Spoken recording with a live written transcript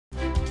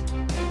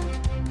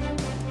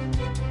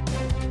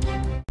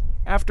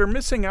After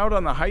missing out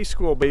on the high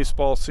school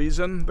baseball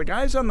season, the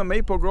guys on the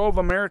Maple Grove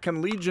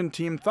American Legion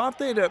team thought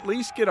they'd at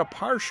least get a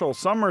partial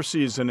summer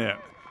season in,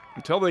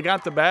 until they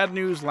got the bad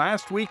news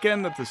last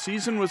weekend that the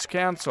season was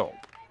canceled.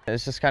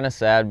 It's just kind of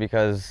sad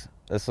because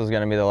this was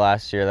going to be the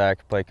last year that I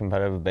could play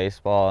competitive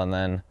baseball, and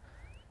then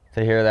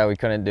to hear that we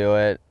couldn't do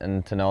it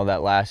and to know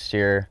that last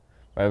year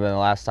would have been the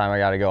last time I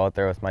got to go out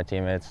there with my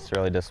teammates, it's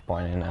really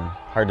disappointing and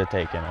hard to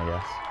take in, I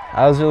guess.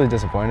 I was really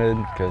disappointed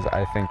because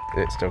I think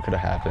it still could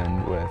have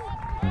happened with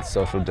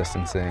social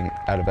distancing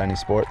out of any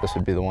sport. This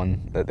would be the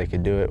one that they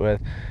could do it with,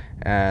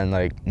 and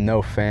like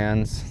no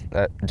fans,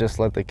 that just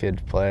let the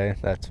kids play.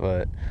 That's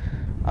what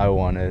I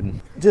wanted.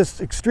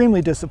 Just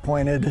extremely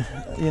disappointed,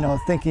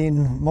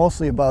 thinking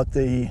mostly about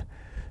the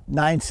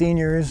 9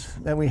 seniors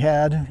that we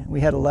had.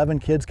 We had 11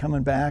 kids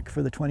coming back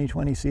for the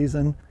 2020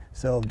 season,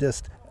 so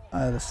just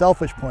the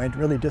selfish point,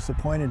 really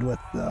disappointed with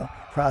the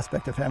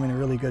prospect of having a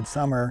really good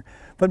summer,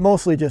 but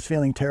mostly just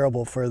feeling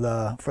terrible for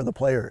the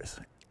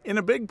players. In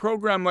a big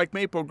program like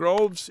Maple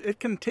Grove's, it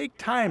can take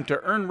time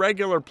to earn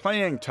regular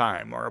playing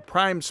time or a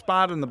prime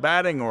spot in the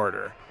batting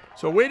order,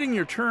 so waiting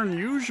your turn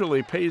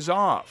usually pays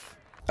off.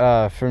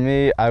 For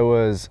me, I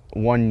was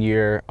 1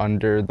 year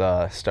under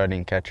the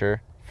starting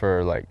catcher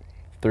for like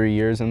 3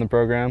 years in the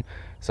program,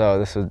 so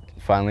this was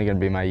finally going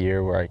to be my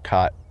year where I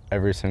caught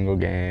every single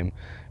game,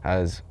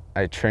 as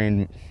I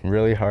trained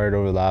really hard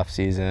over the off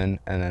season,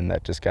 and then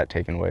that just got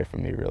taken away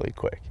from me really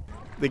quick.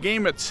 The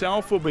game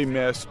itself will be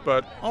missed,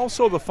 but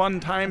also the fun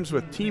times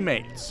with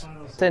teammates.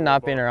 I'd say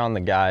not being around the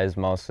guys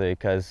mostly,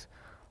 because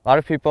a lot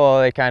of people,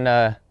 they kind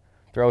of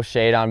throw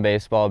shade on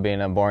baseball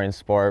being a boring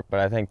sport, but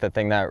I think the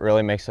thing that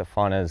really makes it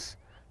fun is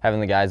having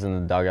the guys in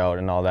the dugout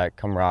and all that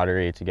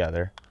camaraderie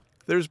together.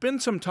 There's been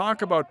some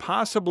talk about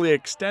possibly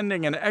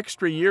extending an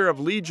extra year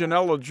of Legion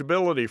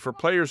eligibility for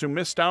players who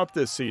missed out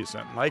this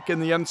season, like in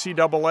the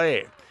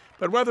NCAA.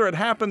 But whether it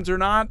happens or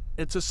not,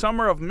 it's a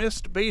summer of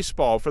missed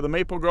baseball for the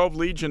Maple Grove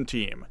Legion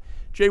team.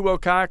 Jay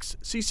Wilcox,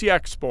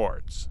 CCX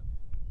Sports.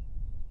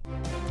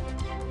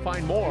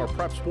 Find more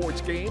prep sports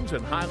games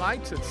and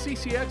highlights at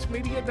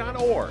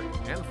ccxmedia.org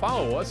and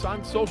follow us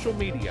on social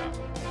media.